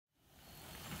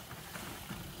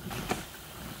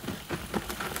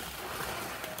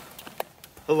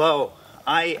Hello,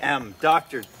 I am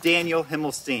Dr. Daniel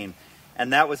Himmelstein,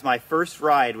 and that was my first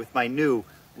ride with my new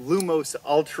Lumos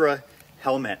Ultra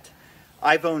helmet.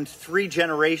 I've owned 3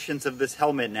 generations of this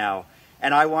helmet now,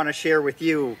 and I want to share with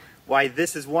you why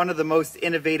this is one of the most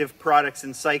innovative products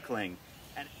in cycling.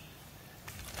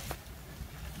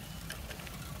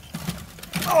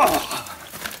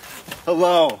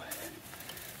 Hello,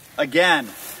 again,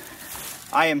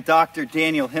 I am Dr.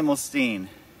 Daniel Himmelstein.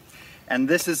 And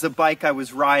this is the bike I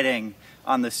was riding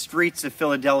on the streets of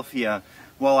Philadelphia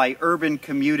while I urban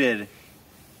commuted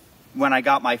when I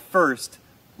got my first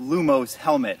Lumos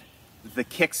helmet, the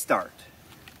Kickstart.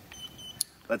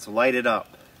 Let's light it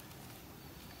up.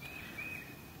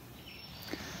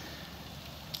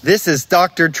 This is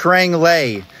Dr. Trang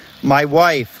Lei, my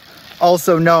wife,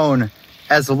 also known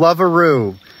as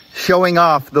Loveroo, showing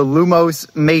off the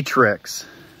Lumos Matrix.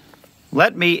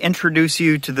 Let me introduce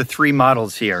you to the 3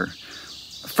 models here.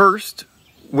 First,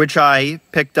 which I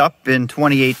picked up in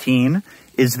 2018,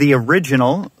 is the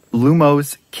original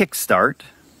Lumos Kickstart.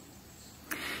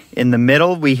 In the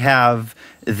middle, we have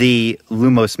the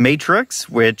Lumos Matrix,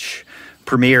 which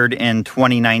premiered in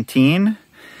 2019,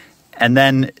 and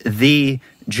then the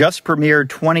just premiered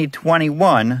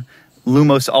 2021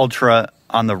 Lumos Ultra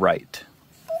on the right.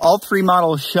 All 3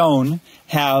 models shown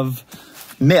have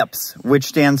MIPS, which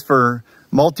stands for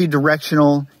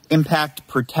Multi-Directional Impact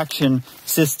Protection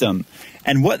System.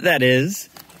 And what that is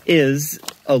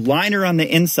a liner on the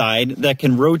inside that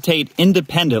can rotate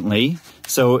independently.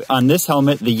 So on this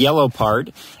helmet, the yellow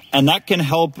part, and that can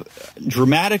help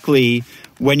dramatically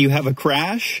when you have a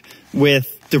crash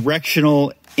with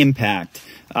directional impact.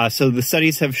 So the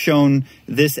studies have shown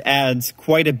this adds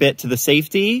quite a bit to the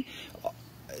safety.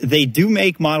 They do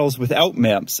make models without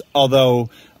MIPS, although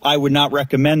I would not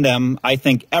recommend them. I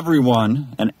think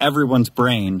everyone and everyone's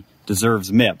brain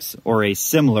deserves MIPS or a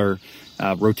similar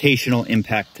rotational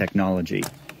impact technology.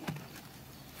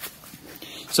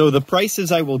 So the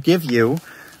prices I will give you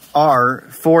are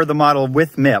for the model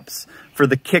with MIPS. For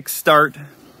the Kickstart,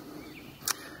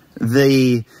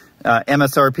 the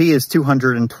MSRP is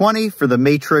 $220. For the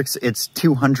Matrix, it's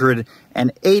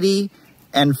 $280.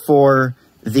 And for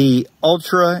the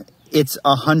Ultra, it's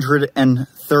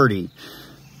 $130.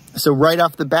 So right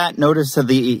off the bat, notice that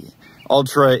the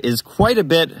Ultra is quite a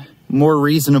bit more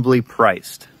reasonably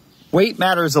priced. Weight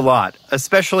matters a lot,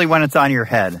 especially when it's on your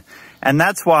head. And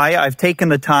that's why I've taken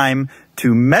the time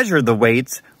to measure the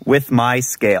weights with my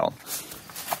scale.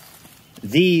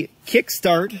 The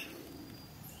Kickstart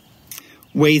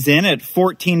weighs in at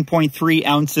 14.3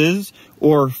 ounces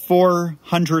or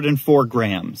 404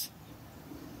 grams.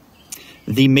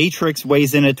 The Matrix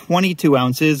weighs in at 22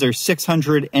 ounces or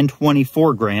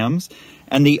 624 grams.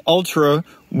 And the Ultra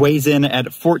weighs in at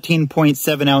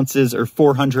 14.7 ounces or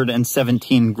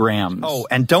 417 grams. Oh,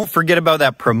 and don't forget about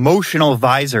that promotional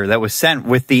visor that was sent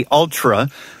with the Ultra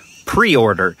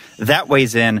pre-order. That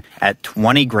weighs in at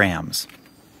 20 grams.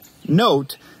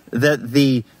 Note that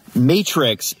the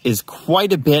Matrix is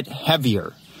quite a bit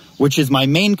heavier, which is my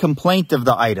main complaint of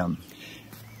the item.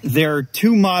 There are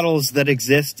 2 models that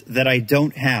exist that I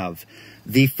don't have.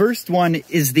 The first one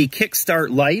is the Kickstart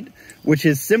Lite, which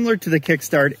is similar to the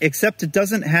Kickstart, except it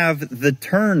doesn't have the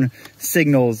turn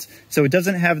signals. So it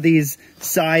doesn't have these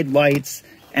side lights,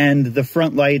 and the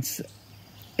front lights,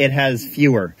 it has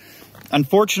fewer.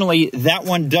 Unfortunately, that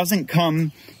one doesn't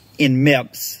come in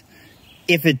MIPS.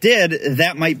 If it did,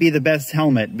 that might be the best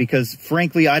helmet, because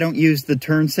frankly, I don't use the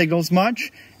turn signals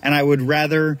much, and I would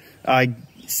rather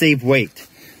save weight.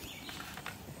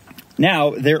 Now,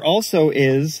 there also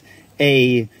is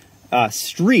a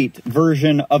street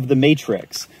version of the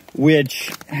Matrix,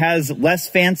 which has less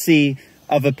fancy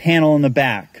of a panel in the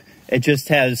back. It just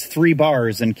has 3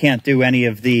 bars and can't do any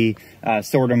of the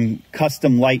sort of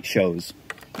custom light shows.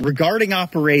 Regarding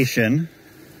operation,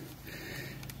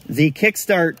 the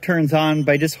Kickstart turns on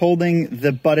by just holding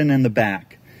the button in the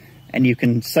back, and you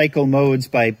can cycle modes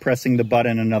by pressing the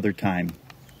button another time.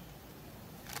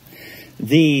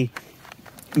 The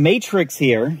Matrix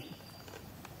here,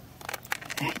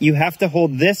 you have to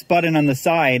hold this button on the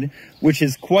side, which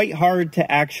is quite hard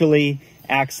to actually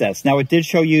access. Now, it did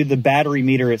show you the battery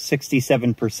meter at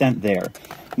 67% there.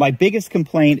 My biggest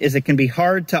complaint is it can be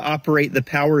hard to operate the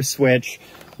power switch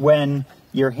when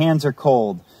your hands are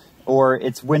cold, or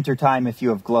it's wintertime if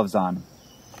you have gloves on.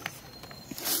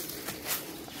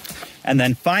 And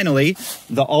then finally,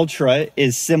 the Ultra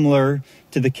is similar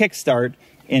to the Kickstart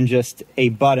in just a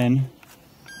button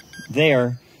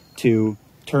there to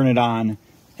turn it on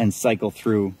and cycle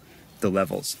through the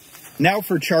levels. Now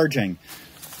for charging.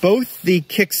 Both the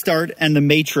Kickstart and the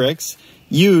Matrix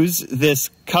use this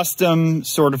custom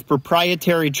sort of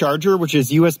proprietary charger, which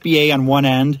is USB-A on one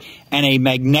end and a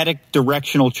magnetic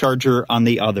directional charger on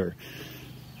the other.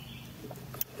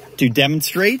 To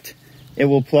demonstrate, it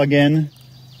will plug in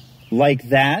like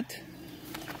that,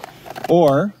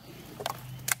 or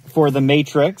for the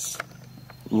Matrix,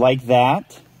 like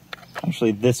that,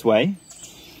 actually this way.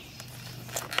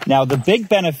 Now, the big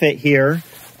benefit here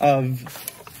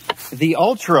of the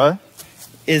Ultra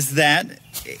is that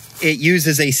it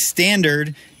uses a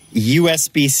standard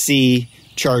USB-C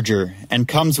charger and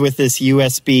comes with this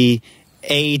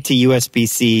USB-A to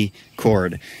USB-C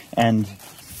cord. And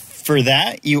for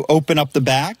that, you open up the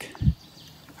back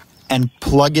and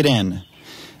plug it in.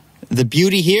 The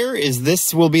beauty here is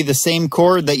this will be the same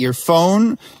cord that your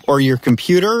phone or your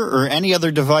computer or any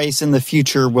other device in the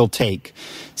future will take.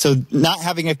 So not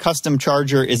having a custom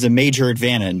charger is a major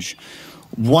advantage.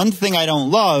 One thing I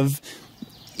don't love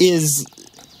is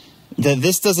that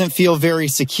this doesn't feel very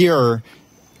secure.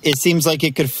 It seems like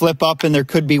it could flip up and there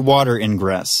could be water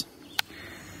ingress.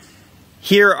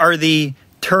 Here are the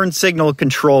turn signal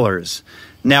controllers.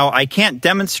 Now, I can't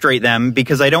demonstrate them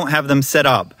because I don't have them set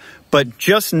up, but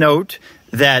just note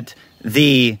that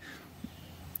the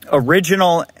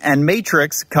original and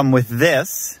Matrix come with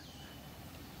this,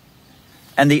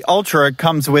 and the Ultra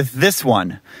comes with this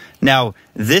one. Now,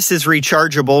 this is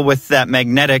rechargeable with that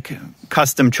magnetic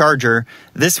custom charger.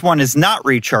 This one is not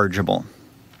rechargeable.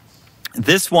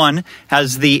 This one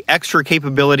has the extra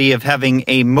capability of having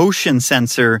a motion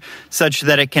sensor such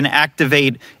that it can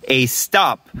activate a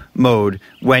stop mode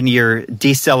when you're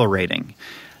decelerating.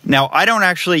 Now, I don't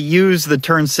actually use the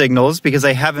turn signals because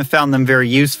I haven't found them very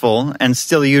useful and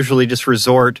still usually just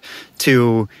resort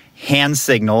to hand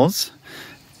signals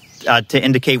to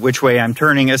indicate which way I'm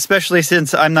turning, especially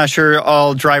since I'm not sure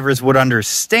all drivers would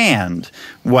understand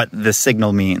what the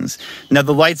signal means. Now,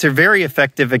 the lights are very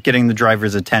effective at getting the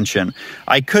driver's attention.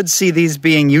 I could see these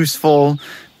being useful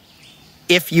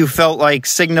if you felt like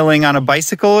signaling on a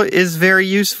bicycle is very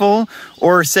useful,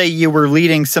 or say you were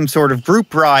leading some sort of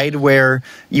group ride where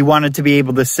you wanted to be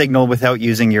able to signal without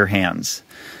using your hands.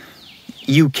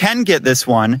 You can get this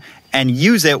one and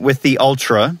use it with the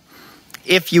Ultra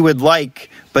if you would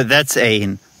like, but that's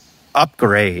an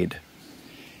upgrade.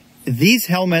 These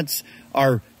helmets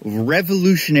are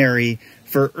revolutionary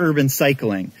for urban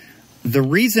cycling. The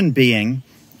reason being,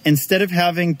 instead of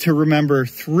having to remember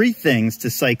 3 things to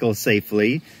cycle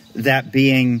safely, that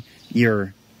being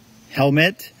your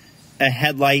helmet, a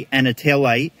headlight, and a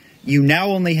taillight, you now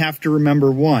only have to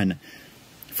remember 1.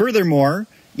 Furthermore,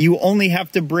 you only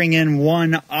have to bring in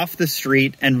 1 off the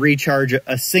street and recharge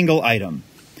a single item.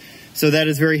 So that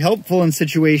is very helpful in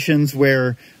situations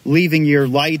where leaving your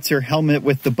lights or helmet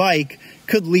with the bike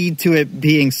could lead to it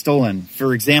being stolen.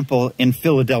 For example, in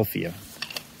Philadelphia.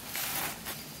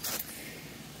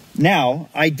 Now,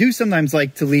 I do sometimes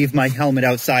like to leave my helmet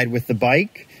outside with the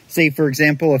bike. Say, for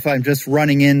example, if I'm just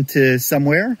running into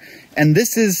somewhere. And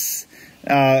this is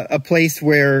a place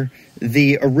where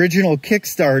the original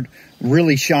Kickstart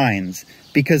really shines,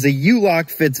 because a U-lock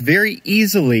fits very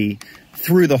easily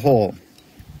through the hole.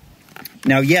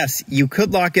 Now, yes, you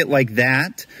could lock it like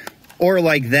that or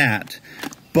like that,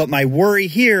 but my worry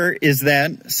here is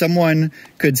that someone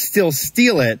could still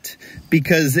steal it,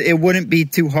 because it wouldn't be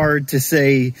too hard to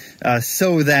say,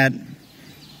 sew that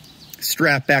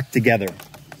strap back together.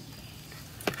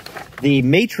 The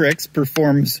Matrix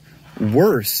performs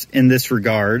worse in this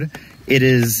regard. It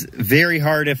is very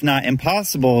hard, if not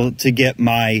impossible, to get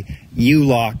my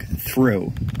U-lock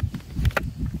through.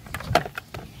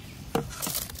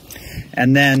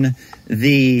 And then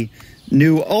the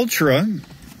new Ultra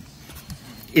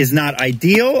is not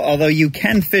ideal, although you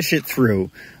can fish it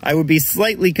through. I would be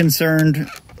slightly concerned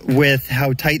with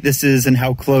how tight this is and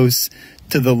how close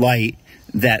to the light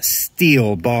that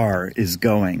steel bar is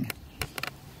going.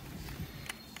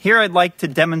 Here I'd like to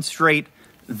demonstrate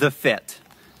the fit.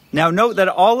 Now note that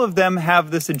all of them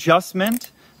have this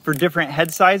adjustment for different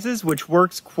head sizes, which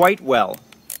works quite well.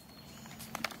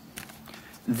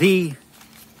 The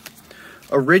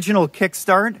original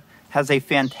Kickstart has a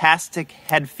fantastic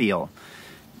head feel.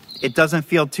 It doesn't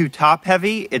feel too top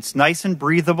heavy, it's nice and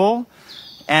breathable,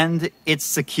 and it's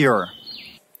secure.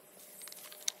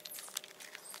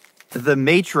 The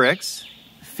Matrix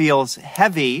feels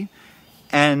heavy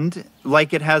and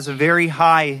like it has a very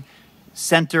high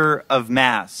center of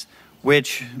mass,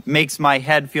 which makes my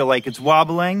head feel like it's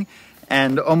wobbling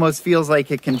and almost feels like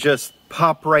it can just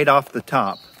pop right off the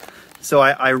top. So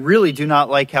I really do not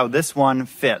like how this one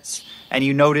fits. And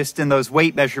you noticed in those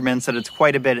weight measurements that it's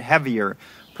quite a bit heavier,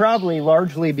 probably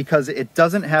largely because it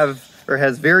doesn't have or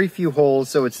has very few holes,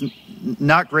 so it's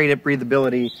not great at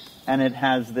breathability, and it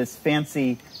has this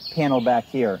fancy panel back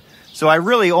here. So I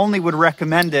really only would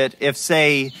recommend it if,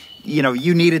 say, you know,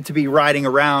 you needed to be riding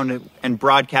around and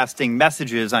broadcasting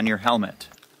messages on your helmet.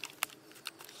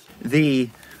 The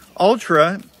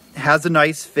Ultra has a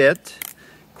nice fit,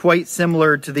 quite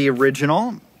similar to the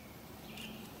original,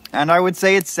 and I would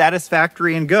say it's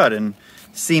satisfactory and good and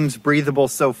seems breathable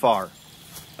so far.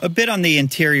 A bit on the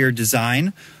interior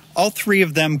design. All three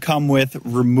of them come with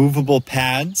removable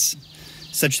pads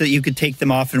such that you could take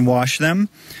them off and wash them.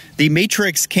 The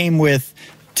Matrix came with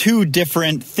two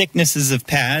different thicknesses of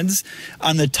pads.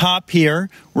 On the top here,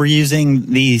 we're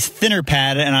using the thinner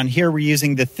pad, and on here we're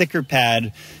using the thicker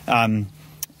pad.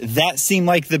 That seemed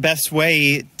like the best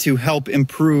way to help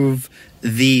improve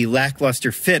the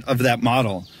lackluster fit of that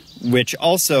model, which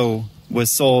also was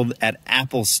sold at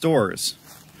Apple stores.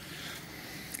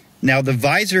 Now the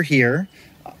visor here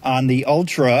on the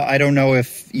Ultra, I don't know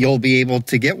if you'll be able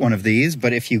to get one of these,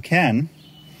 but if you can,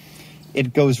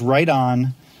 it goes right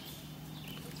on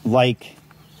like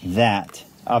that.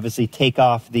 Obviously take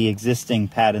off the existing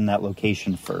pad in that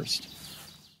location first.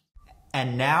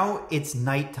 And now it's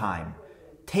nighttime.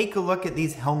 Take a look at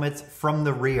these helmets from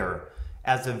the rear,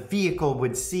 as a vehicle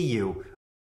would see you.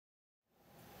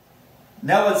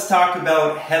 Now let's talk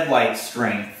about headlight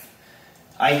strength.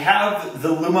 I have the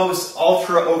Lumos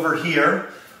Ultra over here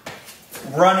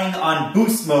running on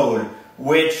boost mode,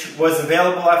 which was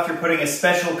available after putting a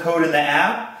special code in the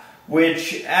app,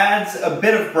 which adds a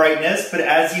bit of brightness, but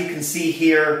as you can see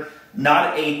here,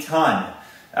 not a ton.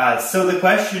 So the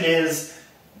question is,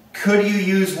 could you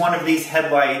use one of these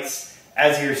headlights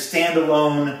as your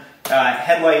standalone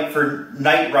headlight for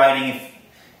night riding?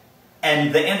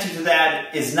 And the answer to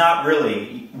that is not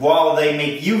really. While they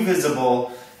make you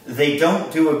visible, they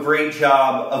don't do a great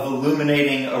job of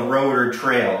illuminating a road or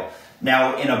trail.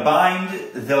 Now, in a bind,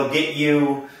 they'll get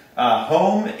you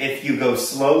home if you go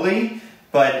slowly,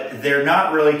 but they're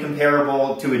not really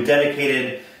comparable to a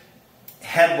dedicated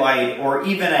headlight or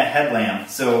even a headlamp.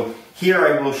 So here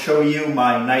I will show you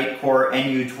my Nightcore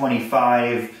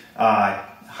NU25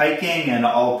 hiking and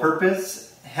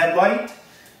all-purpose headlight.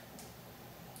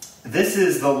 This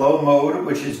is the low mode,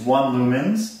 which is 1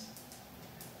 lumens.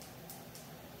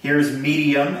 Here's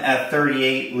medium at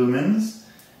 38 lumens.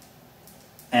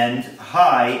 And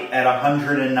high at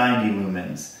 190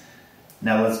 lumens.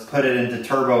 Now let's put it into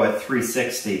turbo at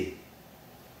 360.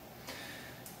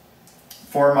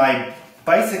 For my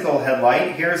bicycle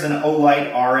headlight, here's an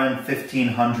Olight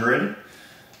RN1500.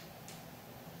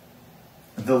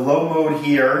 The low mode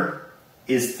here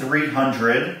is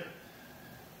 300.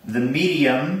 The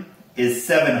medium is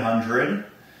 700.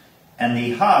 And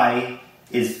the high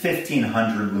is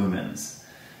 1500 lumens.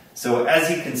 So as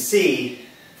you can see,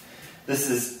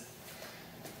 this is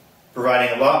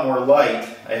providing a lot more light.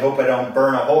 I hope I don't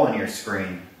burn a hole in your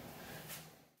screen.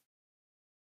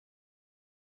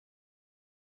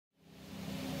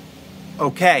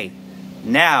 Okay,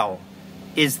 now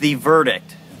is the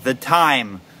verdict, the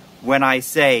time when I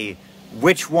say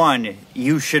which one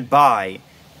you should buy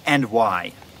and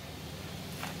why.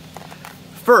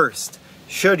 First,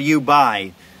 should you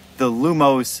buy the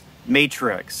Lumos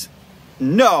Matrix?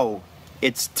 No!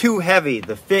 It's too heavy.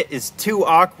 The fit is too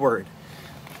awkward.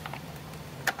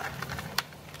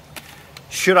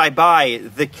 Should I buy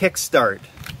the Kickstart?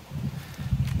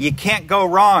 You can't go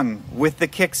wrong with the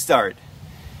Kickstart.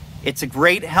 It's a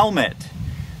great helmet,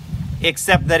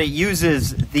 except that it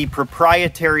uses the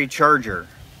proprietary charger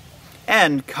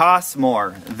and costs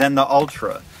more than the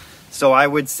Ultra. So I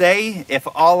would say, if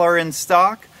all are in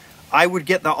stock, I would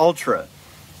get the Ultra.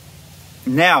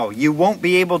 Now, you won't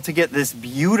be able to get this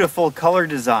beautiful color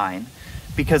design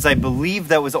because I believe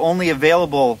that was only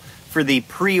available for the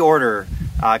pre-order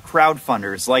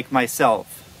crowdfunders like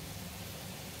myself.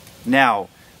 Now,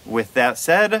 with that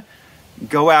said,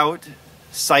 go out,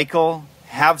 cycle,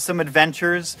 have some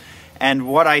adventures, and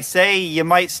what I say, you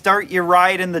might start your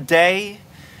ride in the day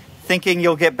thinking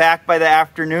you'll get back by the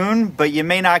afternoon, but you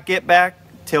may not get back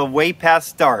till way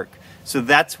past dark. So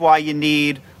that's why you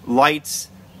need lights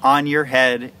on your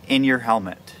head in your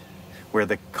helmet, where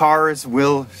the cars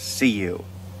will see you.